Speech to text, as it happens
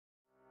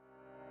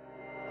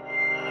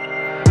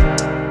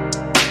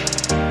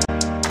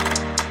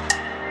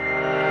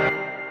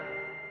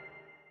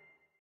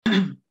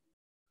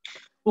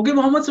Okay,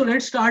 Mohammed. So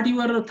let's start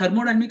your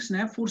thermodynamics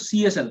snap for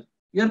CSL.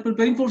 You are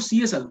preparing for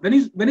CSL.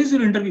 When is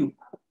your interview?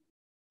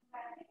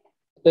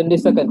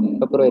 22nd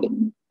February.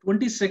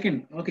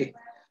 22nd. Okay.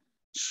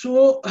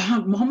 So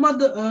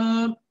Mohammed,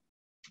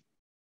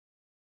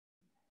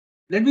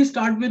 let me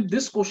start with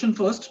this question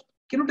first.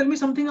 Can you tell me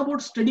something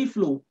about steady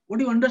flow? What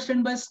do you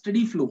understand by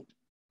steady flow?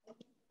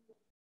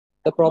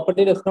 The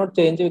property does not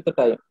change with the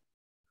time.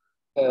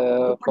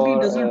 Property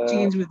does not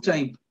change with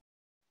time.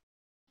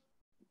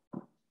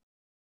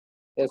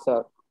 Yes,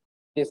 sir.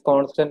 It is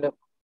constant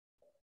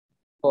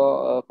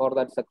for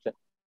that section.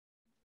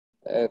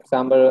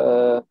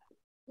 Example,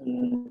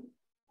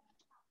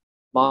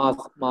 mass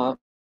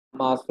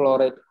flow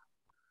rate,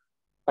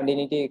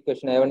 continuity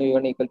equation A1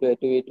 V1 equal to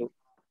A2 V2.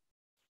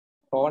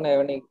 On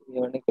A1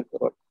 V1 equal to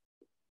what?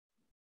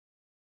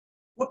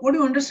 What do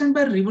you understand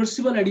by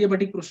reversible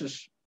adiabatic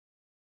process?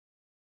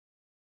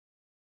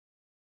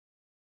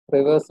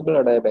 Reversible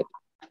adiabatic.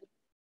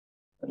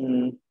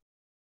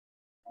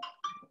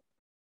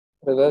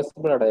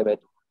 Reversible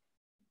adiabatic.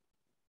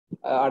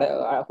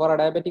 For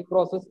adiabatic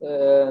process,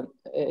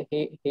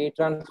 heat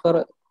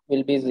transfer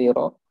will be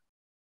 0.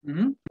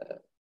 Very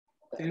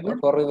good.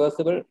 For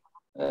reversible,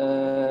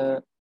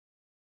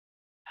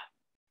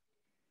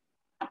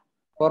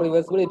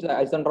 it's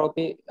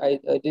isentropy.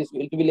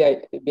 It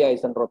will be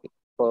isentropic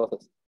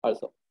process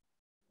also.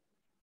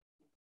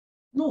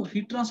 No,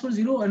 heat transfer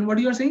 0. And what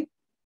you are saying?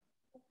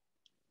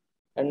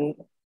 And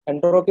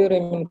entropy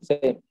remains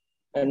same.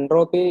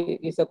 Entropy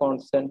is a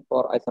constant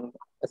for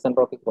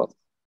isentropic process.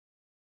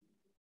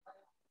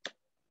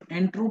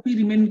 Entropy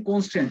remain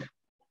constant.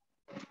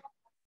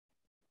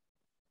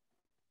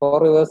 For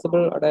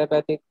reversible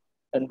adiabatic,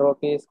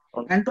 entropy is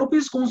constant. Entropy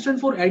is constant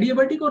for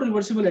adiabatic or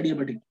reversible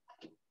adiabatic?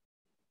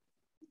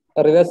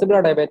 A reversible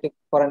adiabatic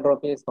for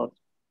entropy is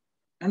constant.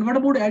 And what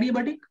about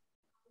adiabatic?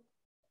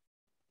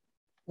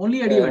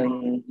 Only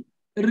adiabatic.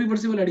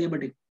 Irreversible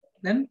adiabatic.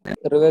 Then?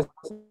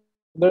 Reversible.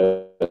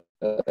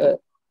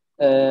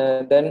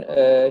 Then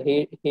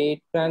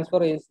heat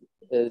transfer is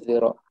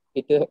 0.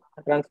 Heat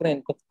transfer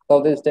in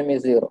of the system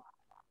is 0.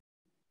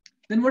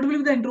 Then what will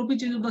be the entropy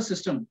change of the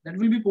system? That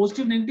will be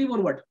positive, negative,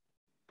 or what?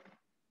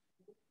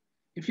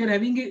 If you are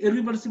having a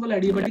irreversible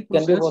adiabatic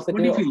process, what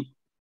do you feel?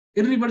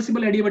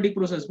 Irreversible adiabatic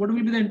process, what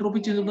will be the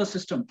entropy change of the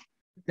system?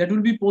 That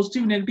will be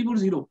positive, negative, or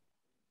 0?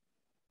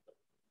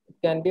 It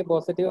can be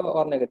positive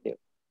or negative.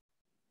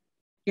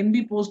 Can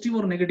be positive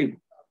or negative.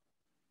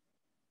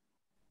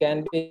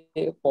 Can be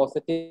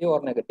positive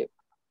or negative.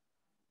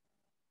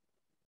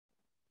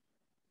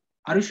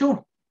 Are you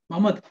sure,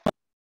 Mohammed?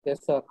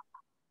 Yes, sir.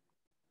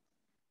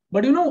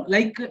 But you know,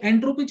 like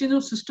entropy change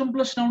of system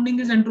plus surrounding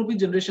is entropy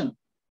generation.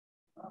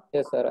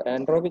 Yes, sir.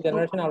 Entropy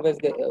generation always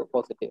get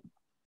positive.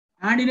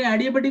 And in an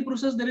adiabatic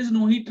process, there is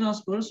no heat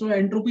transfer, so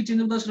entropy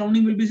change of the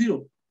surrounding will be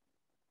 0.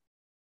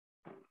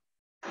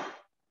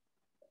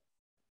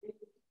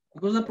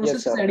 Because the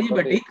process is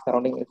adiabatic.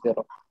 Surrounding is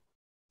 0.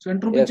 So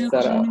entropy change of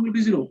the surrounding will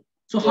be 0.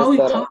 So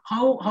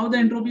how the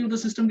entropy of the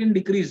system can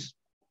decrease?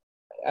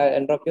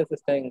 Entropy of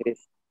system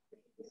increase.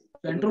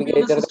 So entropy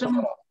of the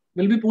system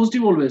will be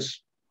positive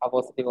always.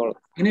 Positive always.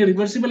 In a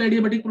reversible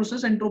adiabatic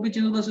process, entropy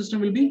change of the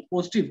system will be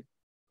positive.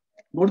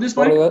 Got this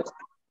point?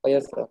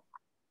 Yes, sir.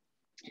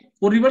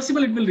 For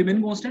reversible, it will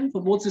remain constant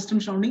for both system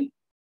surrounding.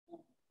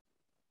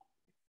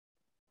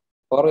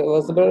 For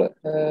reversible,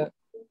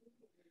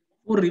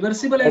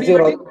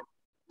 adiabatic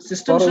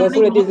system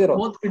surrounding,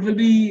 both it will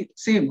be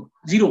same,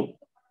 0.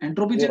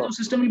 Entropy change of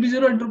system will be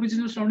 0. Entropy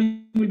change of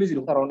surrounding will be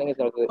 0. Surrounding is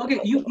also 0. Okay,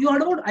 you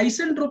heard about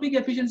isentropic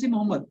efficiency,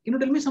 Mohammed. Can you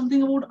tell me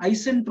something about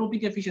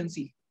isentropic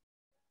efficiency?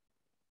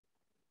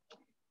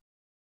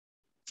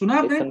 सुना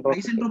आपने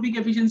isentropic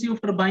efficiency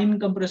of turbine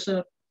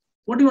compressor?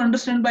 What do you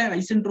understand by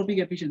isentropic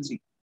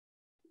efficiency?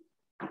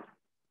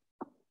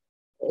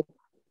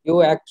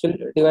 U actual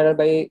divided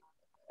by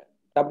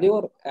W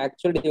or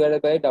actual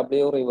divided by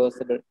W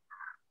reversible?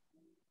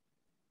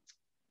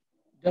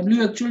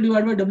 W actual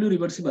divided by W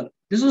reversible.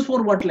 This is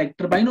for what, like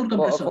turbine or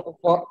compressor?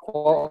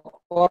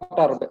 For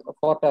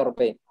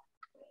turbine.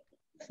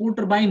 For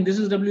turbine, this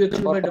is W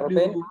actual by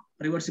W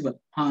reversible.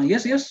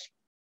 Yes.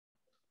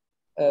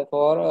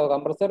 For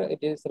compressor, it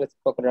is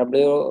reciprocal.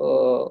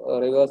 W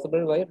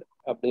reversible by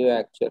W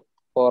actual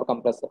for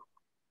compressor.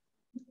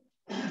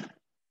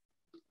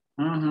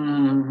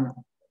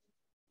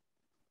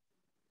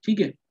 ठीक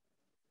है.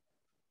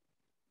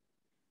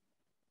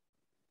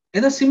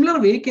 In a similar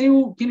way, can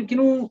you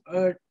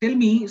tell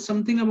me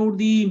something about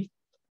the,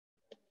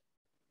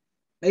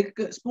 like,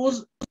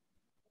 suppose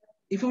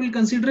if you will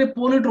consider a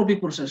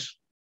polytropic process.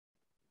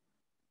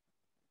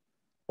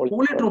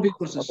 Polytropic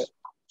process. Okay.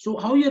 So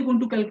how you are going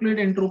to calculate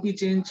entropy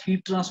change,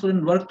 heat transfer,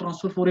 and work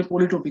transfer for a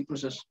polytropic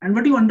process? And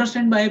what do you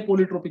understand by a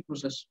polytropic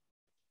process?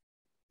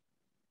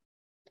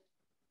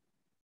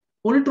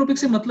 Polytropic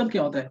से मतलब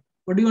क्या होता है?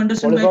 What do you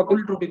understand by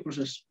polytropic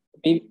process?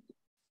 It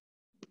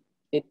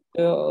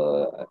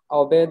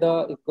obey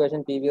the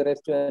equation PV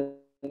raised to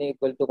n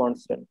equal to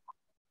constant.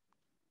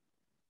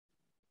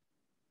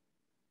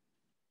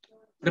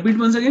 Repeat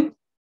once again.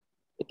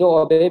 To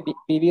obey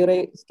PV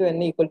raised to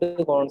n equal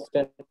to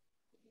constant.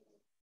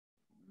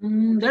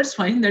 That's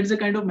fine. That's a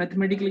kind of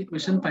mathematical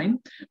equation, fine.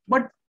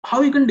 But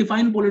how you can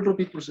define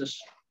polytropic process?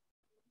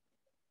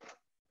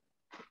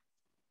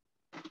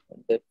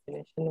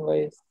 Definition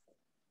wise,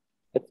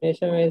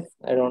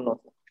 I don't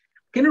know.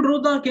 Can you draw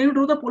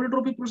the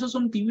polytropic process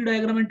on PV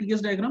diagram and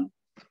TS diagram?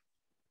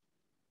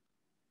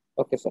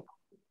 Okay, sir.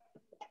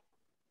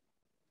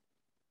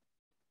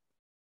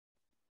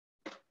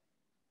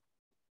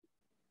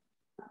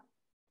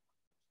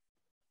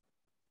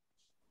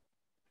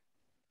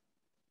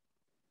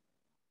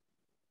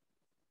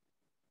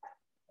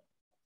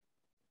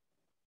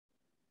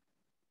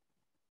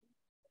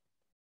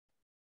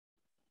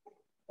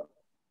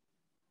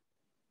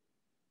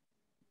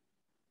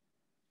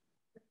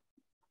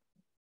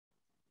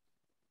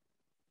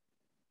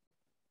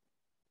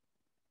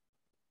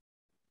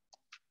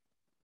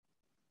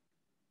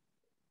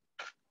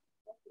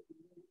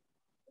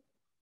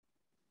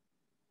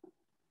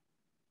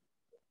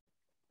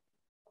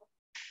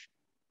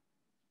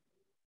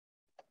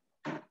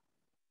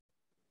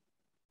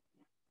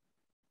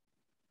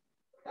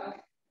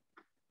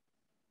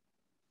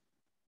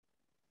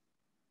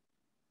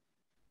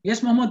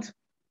 Yes, Mohammed.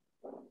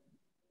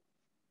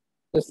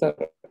 Yes, sir.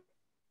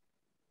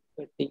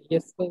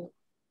 TS.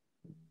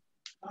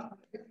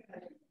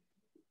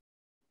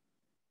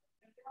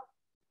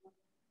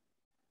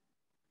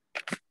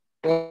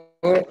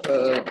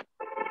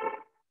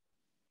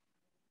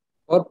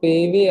 For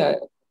PV,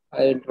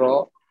 I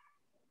draw.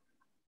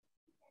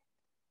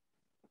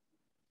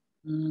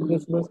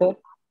 Sir.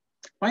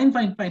 Fine.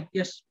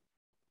 Yes.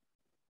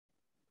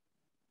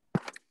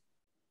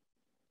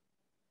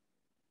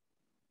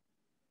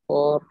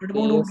 For what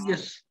about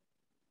ODS?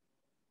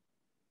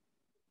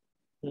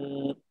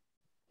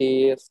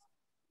 TS.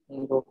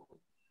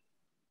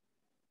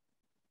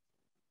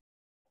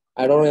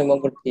 I don't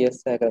remember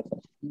TS.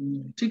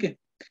 Okay.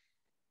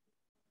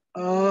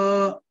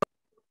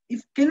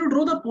 Can you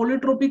draw the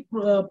polytropic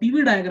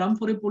PV diagram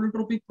for a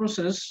polytropic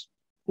process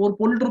for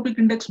polytropic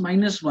index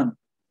 -1?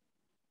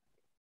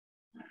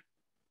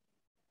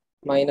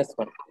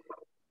 -1.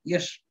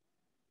 Yes.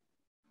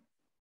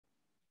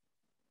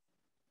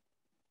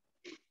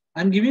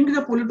 I'm giving you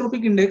the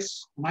polytropic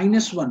index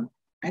 -1,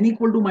 n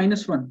equal to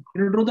 -1.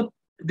 Can you draw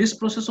this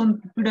process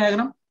on PV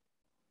diagram?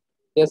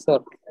 Yes, sir.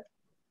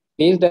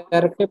 P is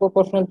directly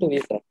proportional to V,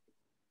 sir.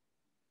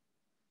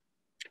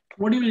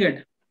 What do you will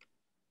get?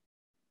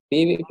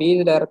 P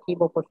is directly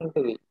proportional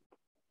to V.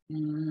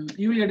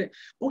 You will get it.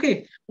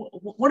 Okay.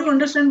 What do you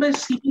understand by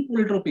CP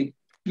polytropic?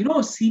 You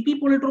know, CP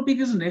polytropic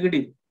is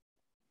negative.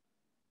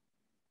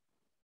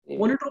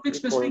 Polytropic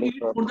specific heat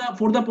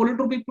for the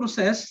polytropic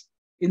process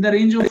in the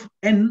range of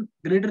n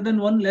greater than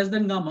 1 less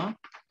than gamma,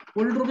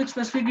 polytropic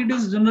specific heat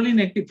is generally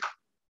negative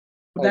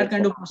for that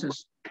kind of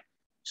process.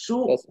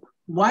 So yes,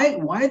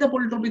 why the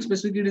polytropic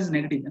specific heat is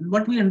negative, and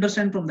what we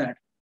understand from that?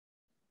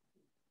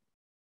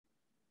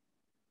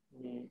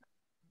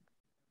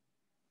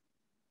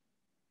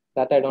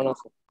 That I don't know,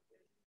 sir.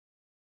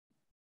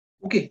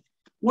 Okay.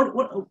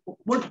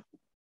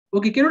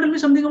 Okay, can you tell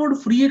me something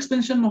about free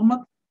expansion, Mohammed?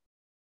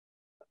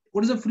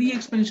 What is a free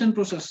expansion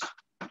process?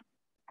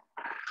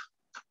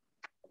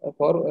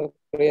 For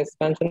free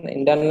expansion,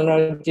 internal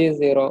energy is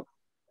 0.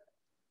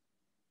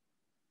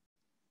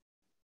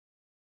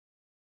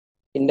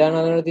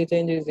 Internal energy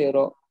change is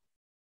 0.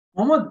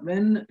 Mohammed,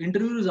 when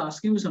interviewer is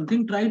asking you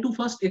something, try to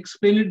first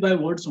explain it by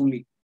words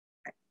only.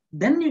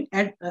 Then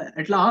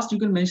at last you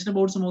can mention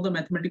about some of the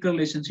mathematical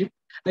relationship.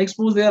 Like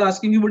suppose they are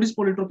asking you what is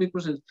polytropic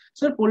process.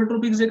 Sir,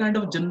 polytropic is a kind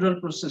of general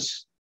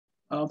process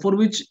for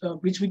which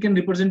we can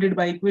represent it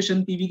by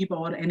equation PV की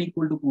power n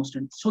equal to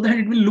constant, so that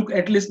it will look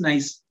at least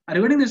nice. Are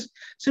you getting this?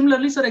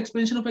 Similarly, sir,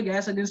 expansion of a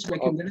gas against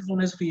vacuum, that is known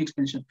as free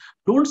expansion.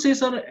 Don't say,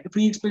 sir,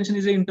 free expansion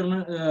is a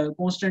internal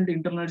constant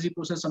internal energy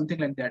process, something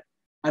like that.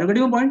 Are you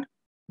getting my point,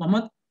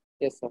 Mohammed?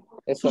 Yes, sir.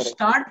 Yes, so sir.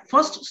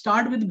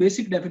 Start with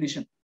basic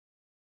definition.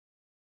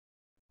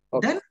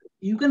 Okay. Then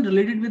you can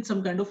relate it with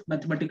some kind of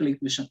mathematical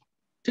equation.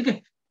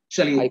 Okay.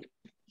 Chaliye.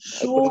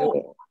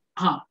 So,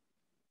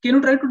 can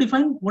you try to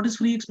define what is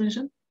free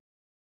expansion?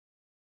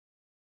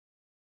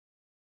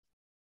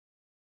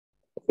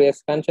 Free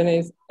expansion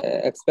is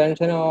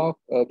expansion of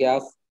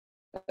gas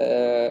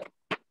about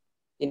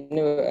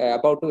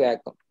to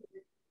vacuum.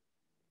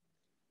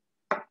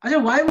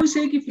 Why we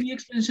say that free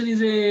expansion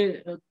is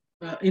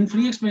in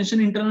free expansion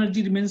internal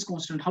energy remains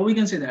constant? How we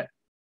can say that?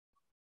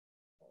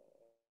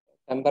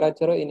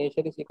 Temperature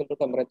initially is equal to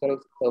temperature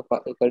is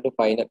equal to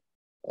final.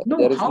 No,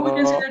 how we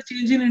can say that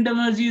change in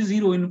internal energy is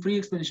 0 in free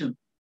expansion?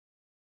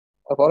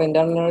 For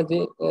internal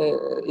energy,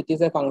 it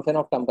is a function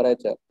of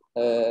temperature.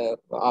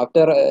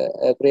 After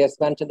free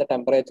expansion, the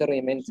temperature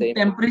remains same.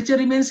 Temperature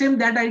remains same.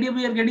 That idea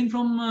we are getting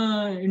from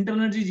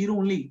internal energy 0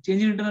 only.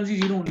 Change in internal energy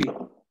 0 only.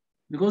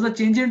 Because the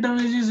change in internal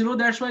energy is 0,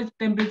 that's why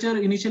temperature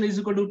initial is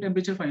equal to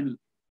temperature final.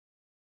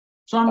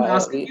 So I'm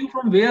asking you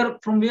from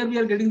where we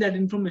are getting that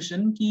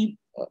information. Ki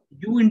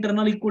U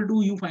internal equal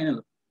to U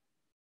final.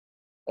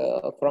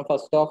 from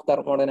first of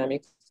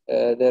thermodynamics,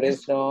 there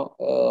is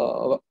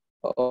no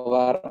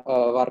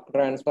work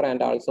transfer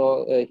and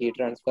also heat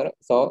transfer.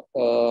 So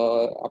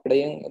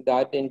applying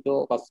that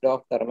into first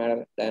of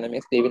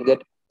thermodynamics, we will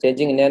get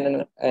changing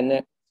internal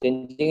energy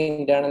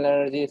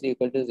is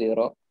equal to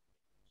 0.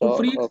 So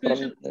free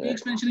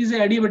expansion is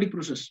an adiabatic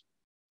process.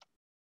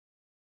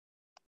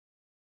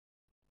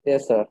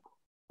 Yes, sir.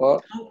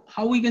 Or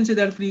how we can say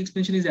that free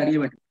expansion is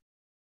adiabatic?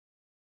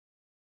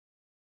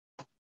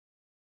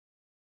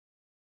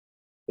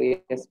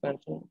 Free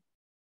expansion.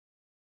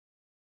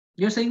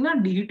 You're saying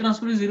that heat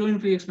transfer is 0 in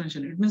free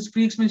expansion. It means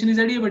free expansion is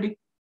adiabatic.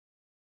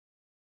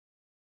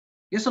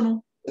 Yes or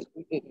no?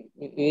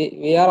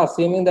 We are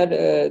assuming that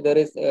there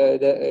is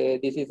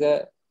this is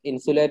a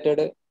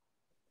insulated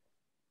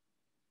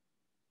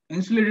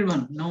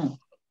one. No.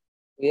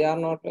 We are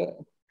not.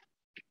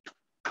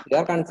 We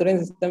are considering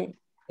system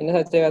in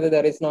such a way that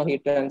there is no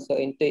heat transfer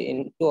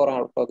into or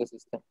out of the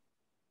system.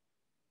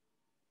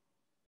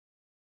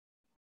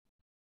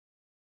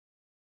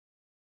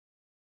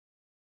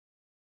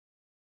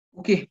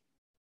 Okay.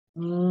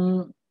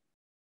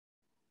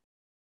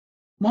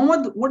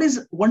 Mohammed, what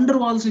is van der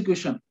Waals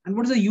equation and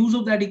what is the use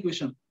of that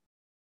equation?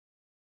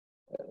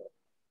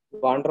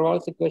 Van der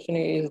Waals equation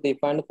is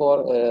defined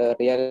for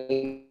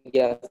real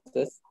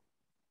gases.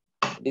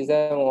 It is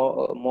a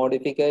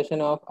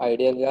modification of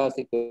ideal gas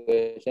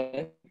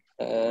equation.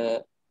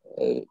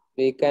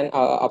 We can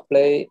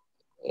apply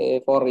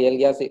for real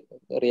gas.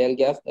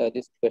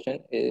 This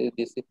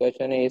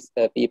equation is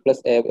P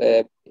plus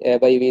A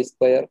by V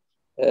square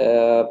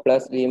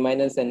plus V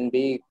minus NB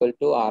equal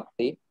to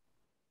RT.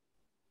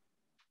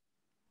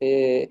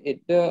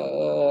 It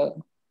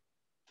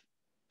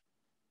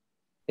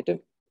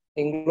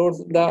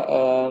includes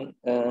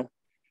the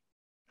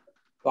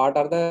what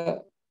are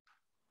the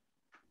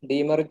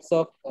demerits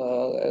of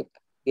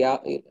gas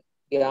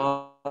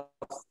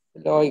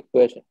law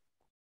equation.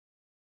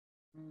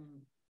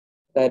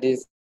 That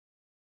is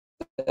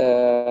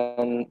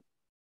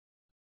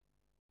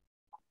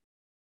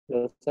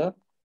sir.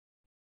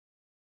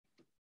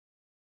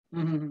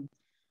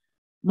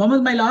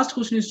 Mohammed, my last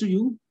question is to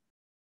you.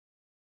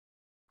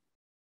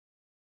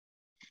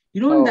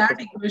 You know, in that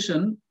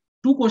equation,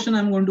 two questions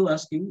I'm going to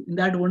ask you. In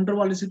that van der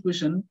Waals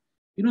equation,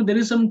 you know, there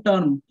is some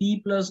term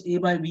P plus A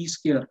by V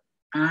square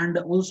and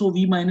also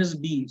V minus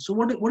B. So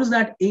what is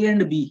that A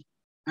and B?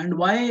 And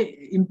why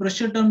in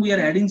pressure term we are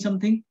adding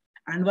something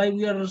and why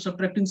we are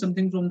subtracting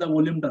something from the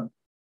volume term?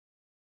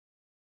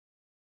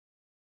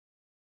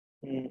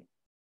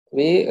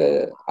 We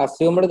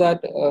assumed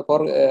that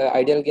for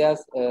ideal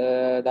gas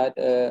that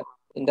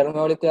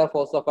intermolecular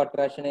force of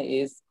attraction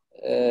is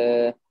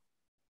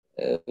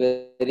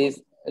very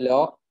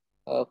low.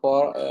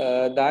 For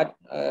that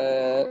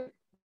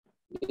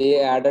we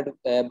added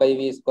A by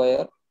V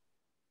square,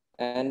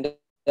 and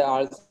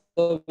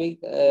also we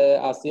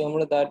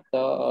assumed that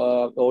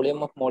the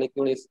volume of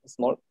molecule is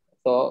small.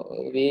 So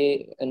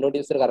we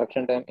introduced a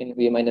correction term in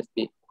V minus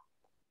B.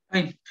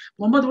 Fine.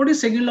 Mohammed, what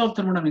is second law of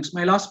thermodynamics?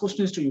 My last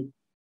question is to you.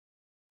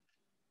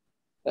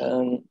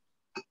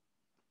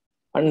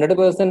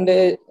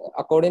 100%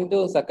 according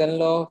to second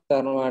law of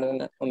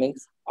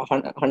thermodynamics,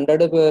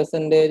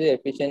 100%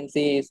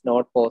 efficiency is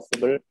not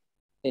possible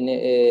in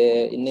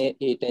a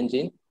heat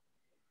engine.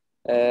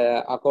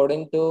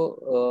 According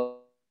to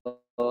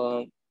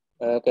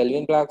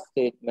Kelvin Clark's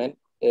statement,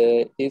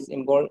 it is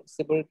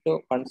impossible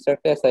to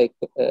construct a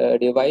cycle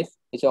device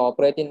which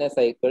operates in a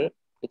cycle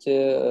which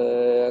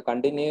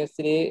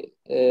continuously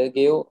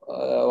give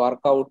work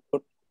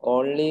output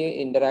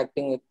only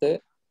interacting with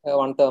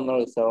one thermal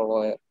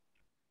reservoir.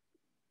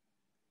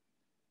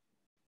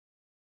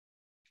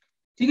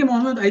 Okay,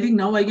 Mohammed, I think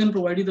now I can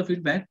provide you the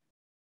feedback.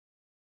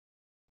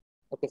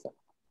 Okay, sir.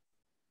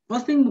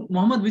 First thing,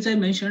 Mohammed, which I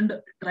mentioned,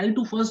 try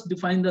to first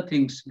define the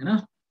things, you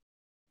know.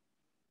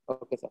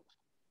 Okay, sir.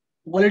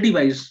 Quality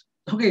wise.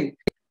 Okay.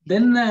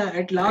 Then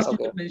at last you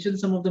can mention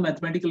some of the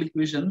mathematical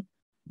equation.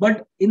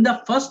 But in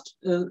the first,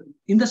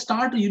 in the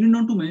start, you need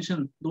not to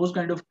mention those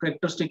kind of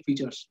characteristic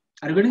features.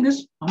 Are you getting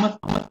this, Mohammed?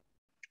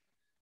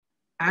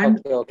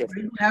 And try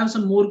to have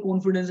some more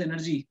confidence,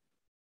 energy.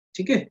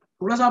 Okay?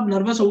 थोड़ा सा आप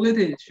nervous हो गए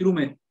थे शुरू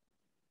में,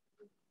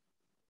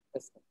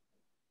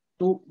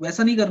 तो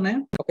वैसा नहीं करना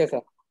है. Okay,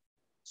 sir.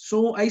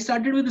 So I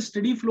started with the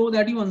steady flow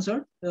that you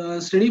answered.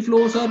 Steady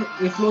flow, sir.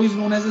 A flow is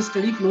known as a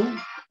steady flow.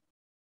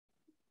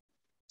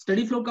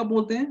 Steady flow कब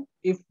बोलते हैं?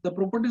 If the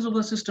properties of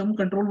the system,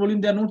 control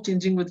volume, they are not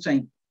changing with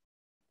time.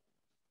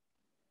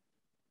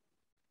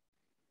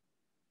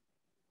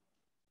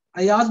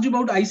 I asked you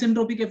about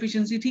isentropic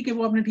efficiency. ठीक है,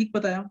 वो आपने ठीक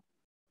बताया.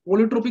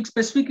 Polytropic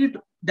specific heat,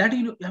 that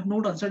you have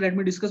not answered. Let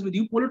me discuss with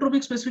you.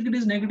 Polytropic specific heat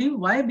is negative.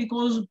 Why?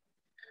 Because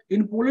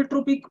in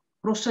polytropic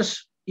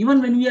process, even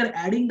when we are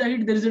adding the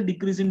heat, there is a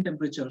decrease in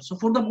temperature. So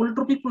for the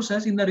polytropic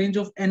process in the range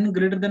of n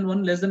greater than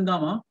 1 less than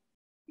gamma,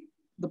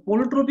 the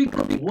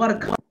polytropic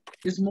work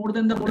is more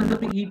than the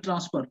polytropic heat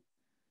transfer.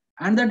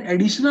 And that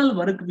additional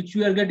work which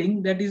we are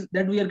getting,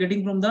 that we are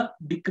getting from the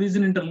decrease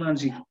in internal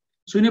energy.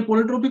 So in a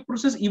polytropic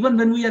process, even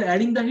when we are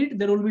adding the heat,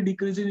 there will be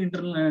decrease in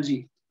internal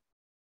energy.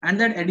 and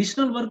that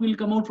additional work will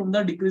come out from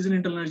the decrease in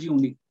internal energy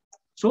only.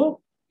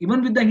 So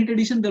even with the heat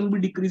addition, there will be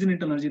decrease in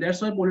internal energy.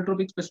 That's why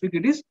polytropic specific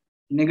heat is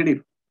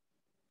negative.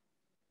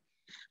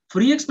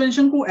 Free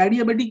expansion को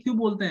adiabatic क्यों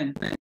बोलते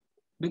हैं?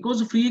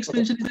 Because free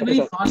expansion is a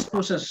very fast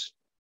process.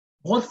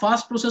 बहुत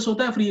fast process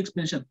होता है free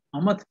expansion.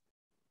 Ahmad.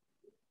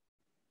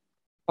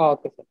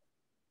 Okay sir.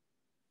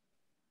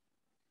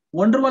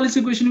 Wonder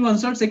वाली question you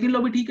answered. Second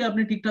law भी ठीक है,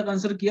 आपने ठीक ठाक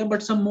answer किया,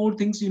 but some more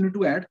things you need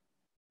to add.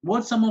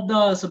 What some of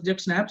the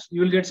subject snaps?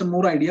 You will get some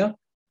more idea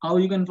how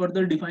you can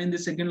further define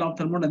this second law of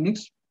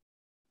thermodynamics.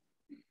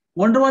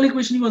 Wonder वाली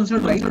question you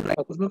answered right.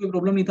 उसमें कोई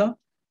problem नहीं था.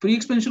 Free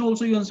expansion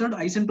also you answered.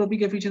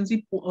 Isentropic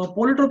efficiency,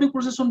 polytropic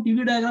process on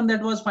PV diagram,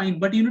 that was fine,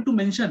 but you need to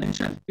mention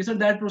that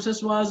that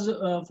process was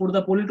for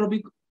the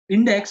polytropic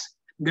index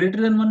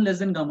greater than 1 less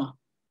than gamma.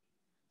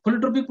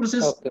 Polytropic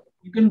process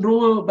you can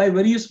draw by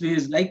various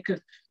ways. Like,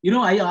 you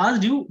know, I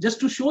asked you just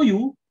to show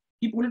you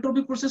the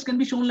polytropic process can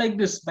be shown like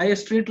this by a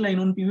straight line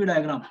on PV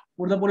diagram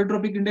for the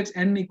polytropic index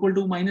n equal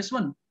to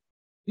 -1.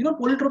 You know,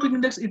 polytropic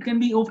index, it can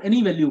be of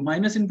any value,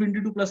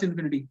 -infinity to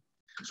 +infinity.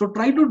 So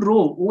try to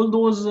draw all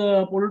those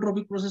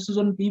polytropic processes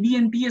on PV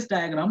and TS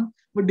diagram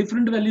with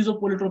different values of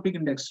polytropic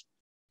index.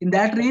 In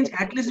that range,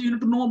 at least you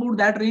need to know about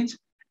that range,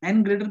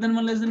 n greater than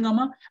 1 less than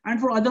gamma, and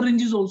for other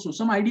ranges also,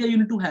 some idea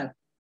you need to have.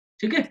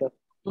 Okay?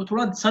 So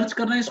थोड़ा search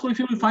करना है इसको. If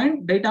you will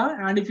find data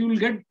and if you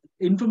will get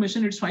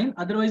information, it's fine.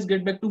 Otherwise,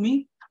 get back to me.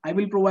 I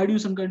will provide you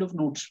some kind of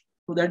notes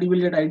so that you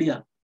will get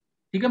idea.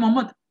 ठीक है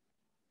Mohammad?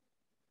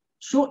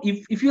 So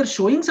if you are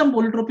showing some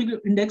polytropic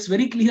index,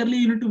 very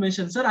clearly you need to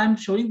mention, sir, I am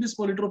showing this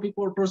polytropic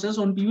process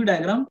on PV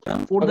diagram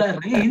for the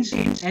range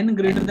n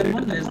greater than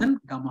 1 less than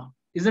gamma.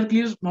 Is that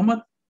clear,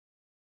 Mohammed?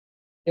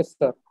 Yes,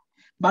 sir.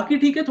 बाकी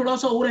ठीक है, थोड़ा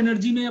सा और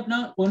energy में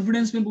अपना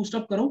confidence में boost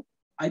up करो.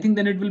 I think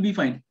then it will be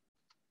fine.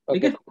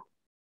 ठीक है?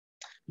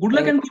 Good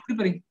luck and keep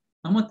preparing,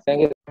 Mohammed.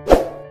 Thank you.